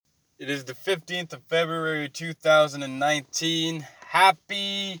It is the 15th of February 2019.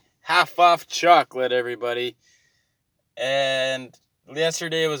 Happy half off chocolate, everybody. And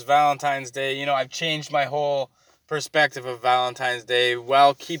yesterday was Valentine's Day. You know, I've changed my whole perspective of Valentine's Day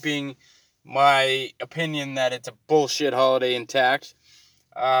while keeping my opinion that it's a bullshit holiday intact.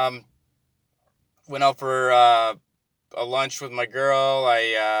 Went out for a lunch with my girl.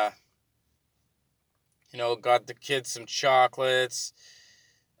 I got the kids some chocolates.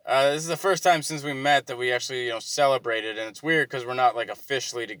 This is the first time since we met that we actually, celebrated, and it's weird because we're not,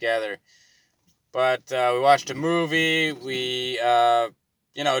 officially together. But we watched a movie, we,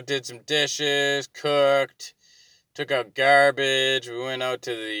 did some dishes, cooked, took out garbage, we went out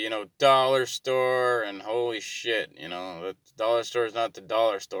to the, dollar store, and holy shit, the dollar store is not the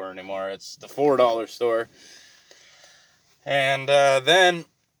dollar store anymore, it's the $4 store. And then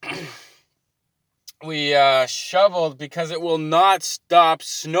we shoveled because it will not stop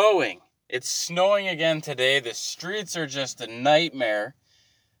snowing. It's snowing again today. The streets are just a nightmare.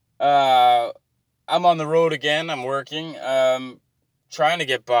 I'm on the road again. I'm working. Trying to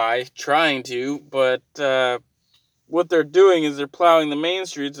get by. But what they're doing is they're plowing the main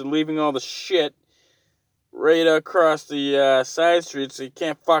streets and leaving all the shit right across the side streets, so you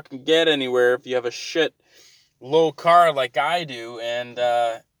can't fucking get anywhere if you have a shit low car like I do. And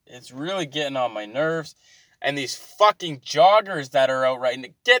it's really getting on my nerves. And these fucking joggers that are out right now,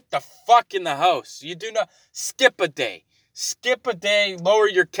 get the fuck in the house. You do not skip a day. Skip a day, lower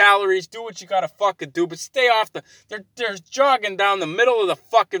your calories, do what you gotta fucking do, but stay off they're jogging down the middle of the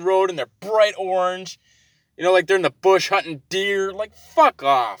fucking road and they're bright orange. Like they're in the bush hunting deer. Like, fuck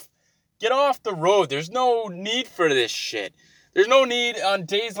off. Get off the road. There's no need for this shit. There's no need on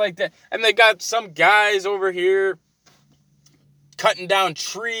days like that. And they got some guys over here cutting down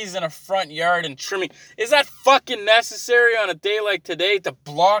trees in a front yard and trimming. Is that fucking necessary on a day like today to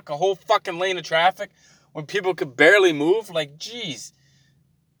block a whole fucking lane of traffic when people could barely move? Like, geez.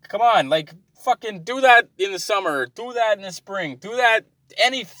 Come on, fucking do that in the summer. Do that in the spring. Do that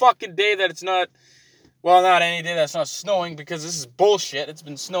any fucking day that it's not, well, not any day that's not snowing, because this is bullshit. It's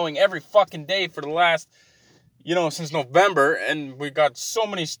been snowing every fucking day for the last, since November, and we got so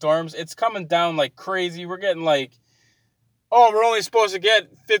many storms. It's coming down like crazy. We're getting we're only supposed to get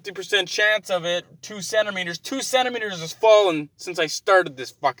 50% chance of it, 2 centimeters. 2 centimeters has fallen since I started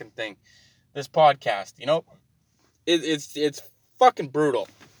this fucking thing, this podcast, It's fucking brutal.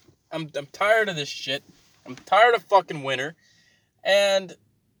 I'm tired of this shit. I'm tired of fucking winter. And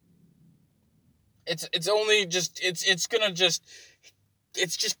it's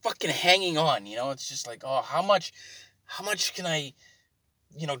just fucking hanging on, It's just like, oh, how much can I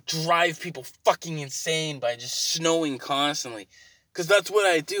drive people fucking insane by just snowing constantly? Because that's what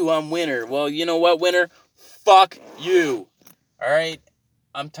I do. I'm winter. Well, you know what, winter? Fuck you. Alright?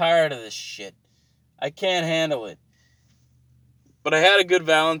 I'm tired of this shit. I can't handle it. But I had a good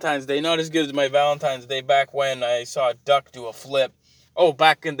Valentine's Day. Not as good as my Valentine's Day back when I saw a duck do a flip. Oh,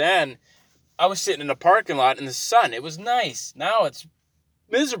 back then, I was sitting in a parking lot in the sun. It was nice. Now it's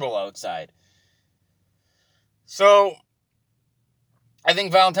miserable outside. So I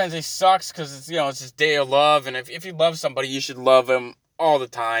think Valentine's Day sucks because it's, it's this day of love, and if you love somebody, you should love them all the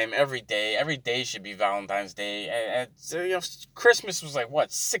time, every day. Every day should be Valentine's Day. And Christmas was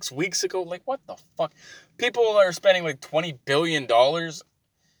 6 weeks ago? What the fuck? People are spending $20 billion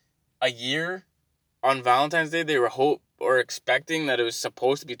a year on Valentine's Day. They were expecting that it was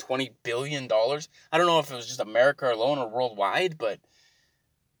supposed to be $20 billion. I don't know if it was just America alone or worldwide, but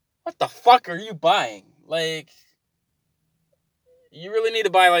what the fuck are you buying? You really need to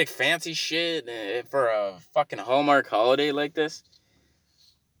buy fancy shit for a fucking Hallmark holiday like this?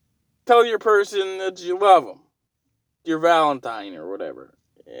 Tell your person that you love them. Your Valentine or whatever.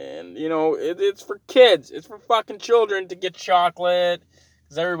 And, it's for kids. It's for fucking children to get chocolate.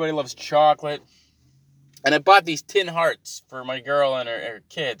 Because everybody loves chocolate. And I bought these tin hearts for my girl and her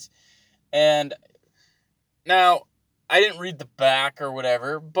kids. And now, I didn't read the back or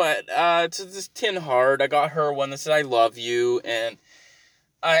whatever, but it's this tin heart. I got her one that said, I love you, and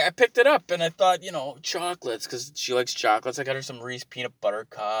I picked it up, and I thought, chocolates, because she likes chocolates. I got her some Reese peanut butter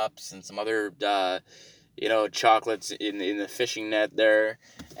cups and some other, chocolates in the fishing net there.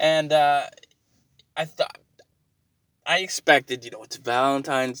 And I expected, it's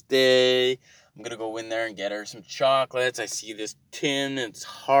Valentine's Day. I'm going to go in there and get her some chocolates. I see this tin, and it's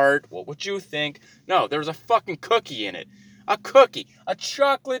heart. What would you think? No, there was a fucking cookie in it. A cookie. A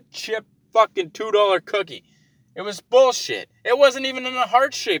chocolate chip fucking $2 cookie. It was bullshit. It wasn't even in a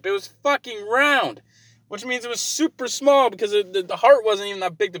heart shape. It was fucking round. Which means it was super small because the heart wasn't even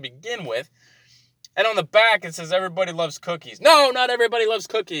that big to begin with. And on the back, it says everybody loves cookies. No, not everybody loves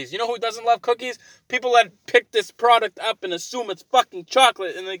cookies. You know who doesn't love cookies? People that pick this product up and assume it's fucking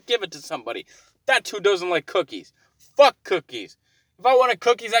chocolate and then give it to somebody. That's who doesn't like cookies. Fuck cookies. If I wanted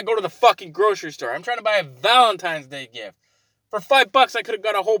cookies, I'd go to the fucking grocery store. I'm trying to buy a Valentine's Day gift. For $5, I could have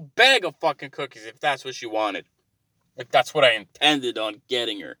got a whole bag of fucking cookies if that's what she wanted. Like, that's what I intended on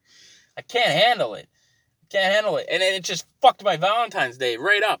getting her. I can't handle it. And it just fucked my Valentine's Day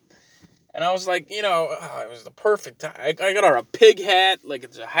right up. And I was like, it was the perfect time. I got her a pig hat, like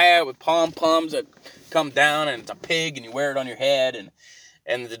it's a hat with pom-poms that come down, and it's a pig, and you wear it on your head.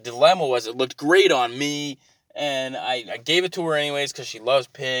 And the dilemma was it looked great on me, and I gave it to her anyways because she loves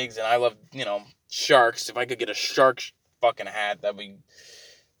pigs, and I love, sharks. If I could get a shark fucking hat,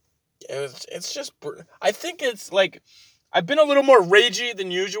 it's just, I think it's like, I've been a little more ragey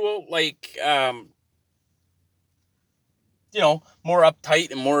than usual, like, more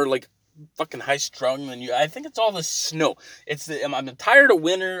uptight and more like fucking high strung than you. I think it's all the snow. I'm tired of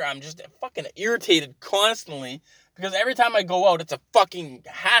winter. I'm just fucking irritated constantly because every time I go out, it's a fucking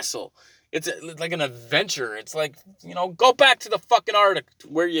hassle. It's like an adventure. It's like, go back to the fucking Arctic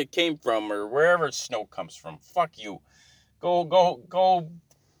where you came from or wherever snow comes from. Fuck you. Go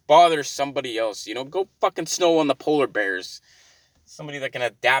bother somebody else. Go fucking snow on the polar bears. Somebody that can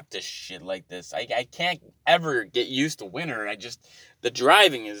adapt to shit like this. I can't ever get used to winter. The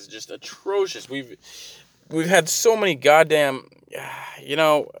driving is just atrocious. We've had so many goddamn,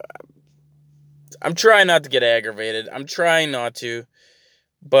 I'm trying not to get aggravated. I'm trying not to,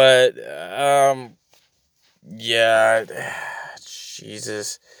 but, yeah,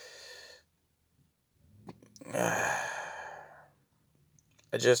 Jesus. I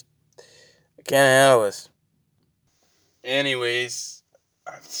can't handle this. Anyways,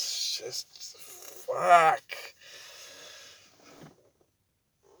 it's just, fuck.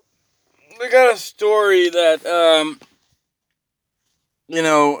 I got a story that,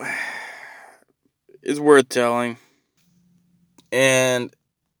 is worth telling. And,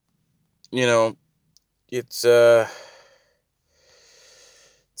 it's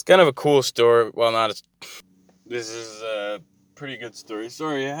kind of a cool story. Well, this is a pretty good story.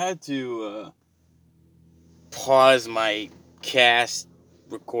 Sorry, I had to, pause my cast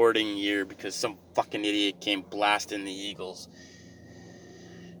recording here because some fucking idiot came blasting the Eagles.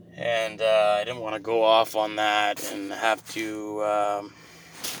 And I didn't want to go off on that and have to,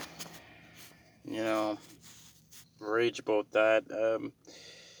 rage about that.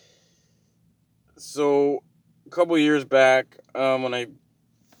 So, a couple years back, when I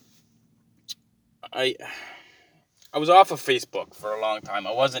was off of Facebook for a long time.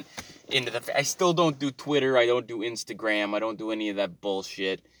 I wasn't into I still don't do Twitter. I don't do Instagram. I don't do any of that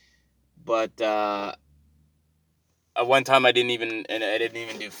bullshit. But at one time I didn't even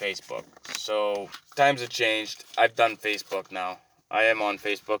do Facebook. So times have changed. I've done Facebook now. I am on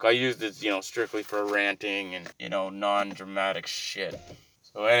Facebook. I use it, strictly for ranting and, non-dramatic shit.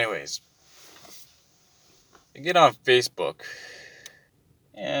 So anyways, I get on Facebook.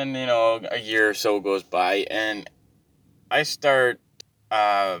 And, a year or so goes by, and I start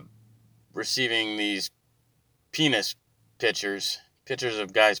receiving these penis pictures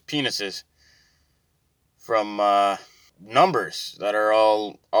of guys' penises from numbers that are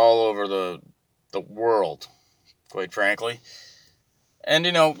all over the world, quite frankly. And,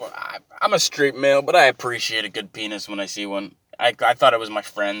 I'm a straight male, but I appreciate a good penis when I see one. I thought it was my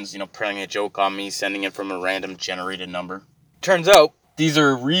friends, playing a joke on me, sending it from a random generated number. Turns out, these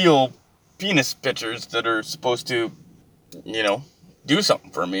are real penis pictures that are supposed to, do something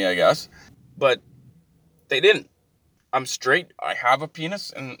for me, I guess. But they didn't. I'm straight. I have a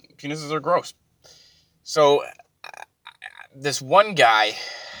penis, and penises are gross. So, this one guy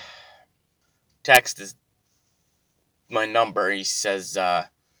texted my number. He says,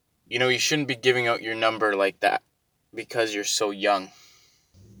 you shouldn't be giving out your number like that because you're so young.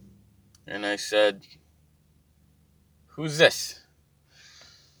 And I said, who's this?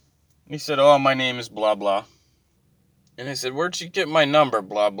 And he said, oh, my name is blah, blah. And I said, where'd you get my number,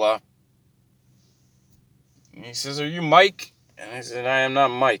 blah, blah? And he says, are you Mike? And I said, I am not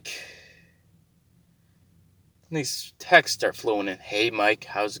Mike. And these texts start flowing in. Hey, Mike,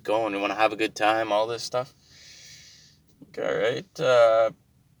 how's it going? You want to have a good time? All this stuff. Okay, all right.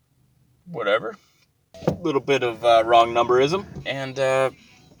 Whatever. A little bit of wrong numberism. And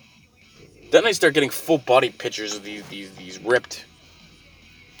then I start getting full body pictures of these ripped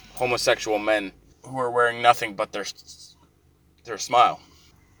homosexual men who are wearing nothing but their smile.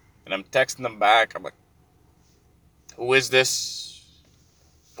 And I'm texting them back. I'm like, who is this?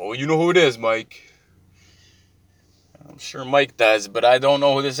 Oh, you know who it is, Mike. I'm sure Mike does, but I don't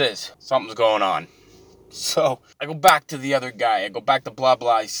know who this is. Something's going on. So I go back to the other guy. I go back to blah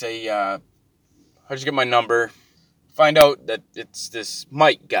blah. I say, how'd you get my number? Find out that it's this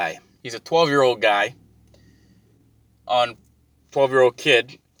Mike guy. He's a 12-year-old guy on 12-year-old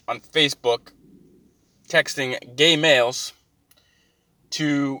kid on Facebook texting gay males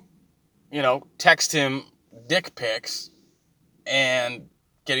to, text him dick pics and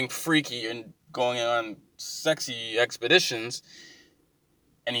getting freaky and going on sexy expeditions.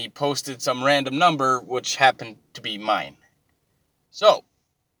 And he posted some random number, which happened to be mine. So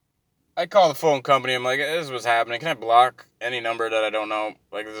I call the phone company. I'm like, this is what's happening. Can I block any number that I don't know?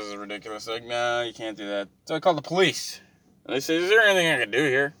 Like, this is ridiculous. Like, no, you can't do that. So I call the police. And they say, is there anything I can do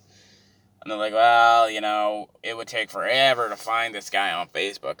here? And they're like, well, it would take forever to find this guy on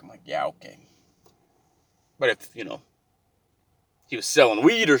Facebook. I'm like, yeah, okay. But if, he was selling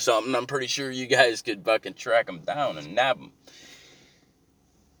weed or something, I'm pretty sure you guys could fucking track him down and nab him.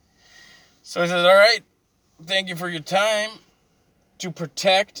 So I said, all right, thank you for your time to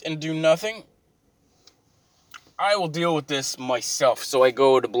protect and do nothing. I will deal with this myself. So I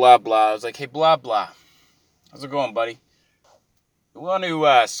go to blah, blah. I was like, hey, blah, blah. How's it going, buddy? You want to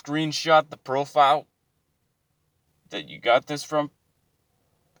screenshot the profile that you got this from?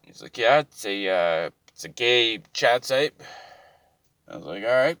 He's like, yeah, it's a gay chat site. I was like, all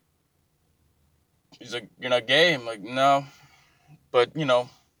right. He's like, you're not gay? I'm like, no. But,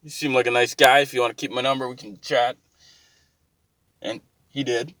 you seem like a nice guy. If you want to keep my number, we can chat. And he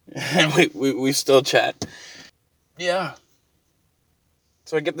did. And we still chat. Yeah.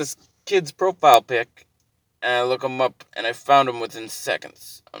 So I get this kid's profile pic. And I look him up. And I found him within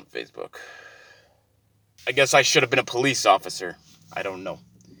seconds on Facebook. I guess I should have been a police officer. I don't know.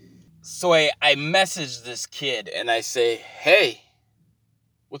 So I message this kid. And I say, hey,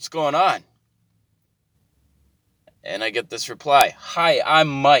 what's going on? And I get this reply. Hi, I'm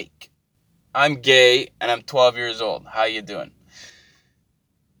Mike. I'm gay and I'm 12 years old. How you doing?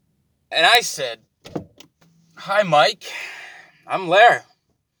 And I said, hi, Mike. I'm Larry.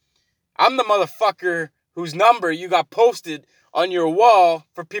 I'm the motherfucker whose number you got posted on your wall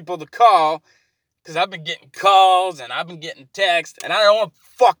for people to call. Because I've been getting calls and I've been getting texts and I don't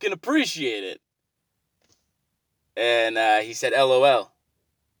fucking appreciate it. And he said, LOL.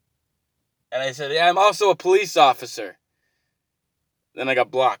 And I said, yeah, I'm also a police officer. Then I got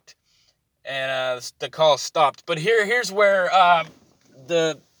blocked. And the call stopped. But here's where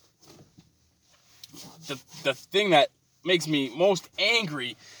the thing that makes me most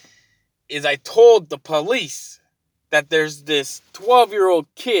angry is I told the police that there's this 12-year-old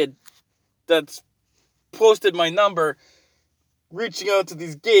kid that's posted my number reaching out to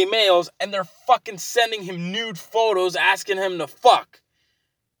these gay males, and they're fucking sending him nude photos asking him to fuck.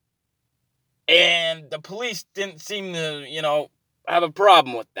 And the police didn't seem to, have a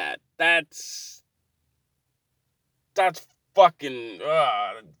problem with that. That's fucking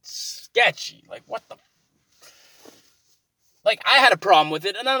sketchy. Like, what the... Like, I had a problem with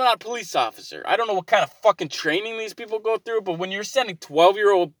it, and I'm not a police officer. I don't know what kind of fucking training these people go through, but when you're sending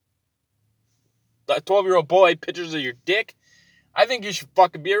 12-year-old boy pictures of your dick, I think you should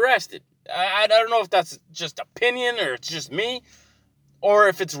fucking be arrested. I don't know if that's just opinion, or it's just me, or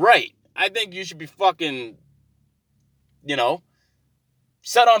if it's right. I think you should be fucking,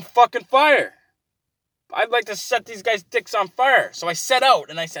 set on fucking fire. I'd like to set these guys' dicks on fire. So I set out,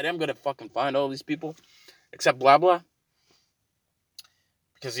 and I said, I'm going to fucking find all these people, except blah, blah.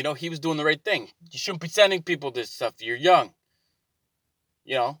 Because, he was doing the right thing. You shouldn't be sending people this stuff. You're young.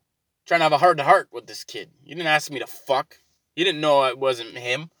 Trying to have a heart-to-heart with this kid. You didn't ask me to fuck. You didn't know it wasn't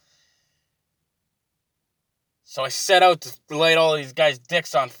him. So I set out to light all these guys'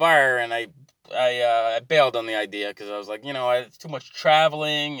 dicks on fire, and I bailed on the idea because I was like, it's too much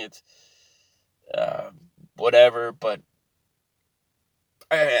traveling. It's whatever. But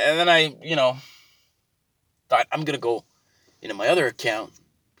and then I, thought I'm gonna go into my other account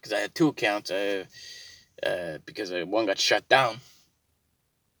because I had two accounts. Because one got shut down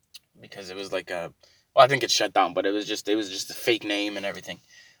because it was like I didn't get shut down, but it was just a fake name and everything.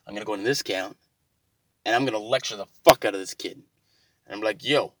 I'm gonna go into this account. And I'm going to lecture the fuck out of this kid. And I'm like,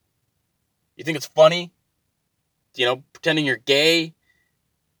 yo, you think it's funny? Pretending you're gay?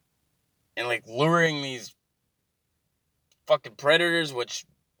 And, luring these fucking predators, which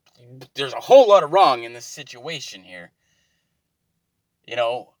there's a whole lot of wrong in this situation here.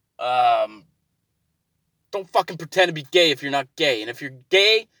 Don't fucking pretend to be gay if you're not gay. And if you're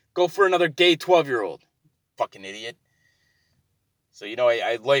gay, go for another gay 12-year-old. Fucking idiot. So,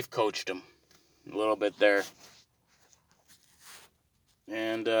 I life coached him a little bit there.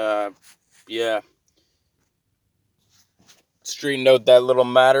 And, yeah. straightened out that little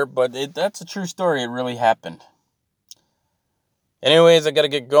matter, but that's a true story. It really happened. Anyways, I gotta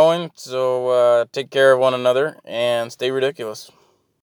get going, so take care of one another and stay ridiculous.